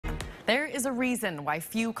There is a reason why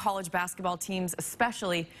few college basketball teams,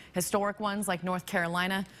 especially historic ones like North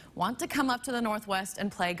Carolina, want to come up to the Northwest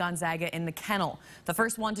and play Gonzaga in the Kennel. The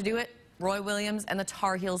first one to do it, Roy Williams and the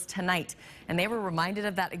Tar Heels tonight. And they were reminded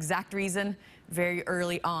of that exact reason very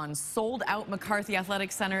early on. Sold out McCarthy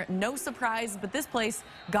Athletic Center. No surprise, but this place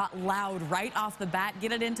got loud right off the bat.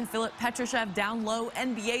 Get it into Filip Petrusev down low,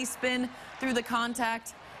 NBA spin through the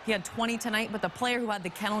contact. He had 20 tonight, but the player who had the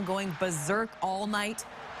Kennel going berserk all night,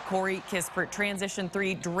 Corey Kispert. Transition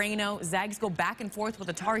three, Drano. Zags go back and forth with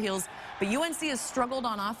the Tar Heels, but UNC has struggled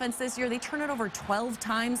on offense this year. They turn it over 12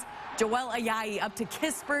 times. Joel Ayayi up to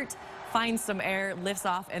Kispert, finds some air, lifts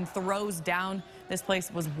off, and throws down. This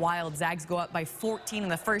place was wild. Zags go up by 14 in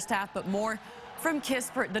the first half, but more from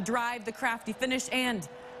Kispert. The drive, the crafty finish, and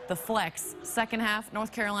the flex. Second half,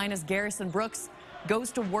 North Carolina's Garrison Brooks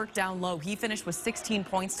goes to work down low. He finished with 16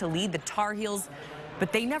 points to lead the Tar Heels,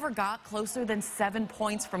 but they never got closer than 7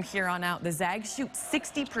 points from here on out. The Zags shoot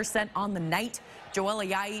 60% on the night. Joel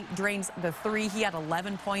Ayayi drains the three. He had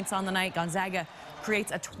 11 points on the night. Gonzaga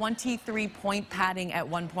creates a 23-point padding at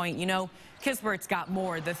one point. You know, Kispert's got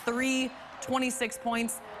more. The three, 26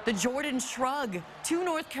 points. The Jordan Shrug to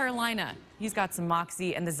North Carolina. He's got some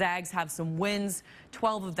moxie, and the Zags have some wins,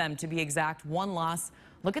 12 of them to be exact, one loss.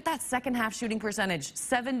 Look at that second half shooting percentage,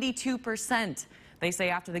 72%. They say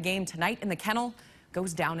after the game tonight in the Kennel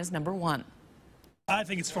goes down as number one. I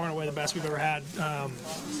think it's far and away the best we've ever had.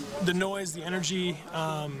 The noise, the energy,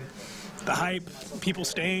 the hype, people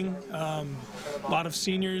staying, a lot of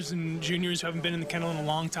seniors and juniors who haven't been in the Kennel in a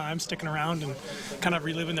long time sticking around and kind of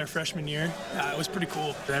reliving their freshman year. It was pretty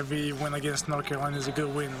cool. Every win against North Carolina is a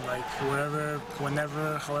good win, like wherever,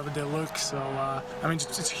 whenever, however they look. So, I mean,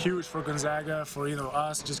 it's huge for Gonzaga, for,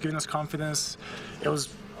 us, just giving us confidence. It was,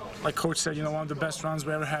 like Coach said, one of the best runs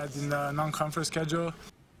we ever had in the non-conference schedule.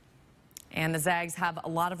 And the Zags have a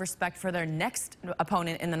lot of respect for their next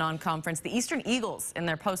opponent in the non-conference, the Eastern Eagles, in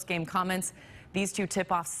their post-game comments. These two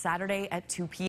tip off Saturday at 2 p.m.